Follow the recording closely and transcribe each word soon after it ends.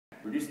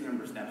reduce the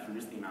number of steps,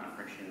 reduce the amount of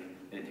friction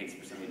that it takes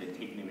for somebody to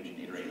take an image and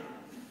iterate on it.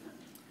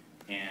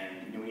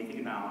 And when you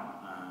think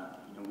about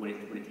what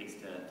it takes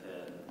to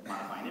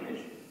modify an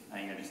image,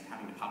 just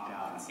having to pop it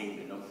out and save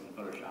it in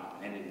Photoshop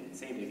and edit it and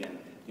save it again,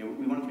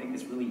 we wanted to make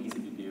this really easy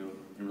to do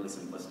and really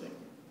simplistic.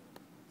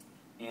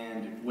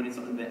 And what is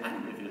the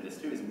added benefit of this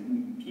too is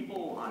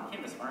people on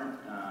Canvas aren't,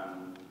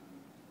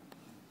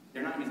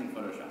 they're not using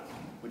Photoshop,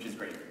 which is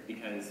great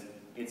because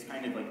it's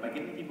kind of like by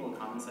giving people a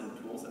common set of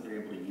tools that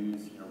they're able to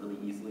use really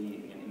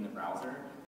easily in the browser,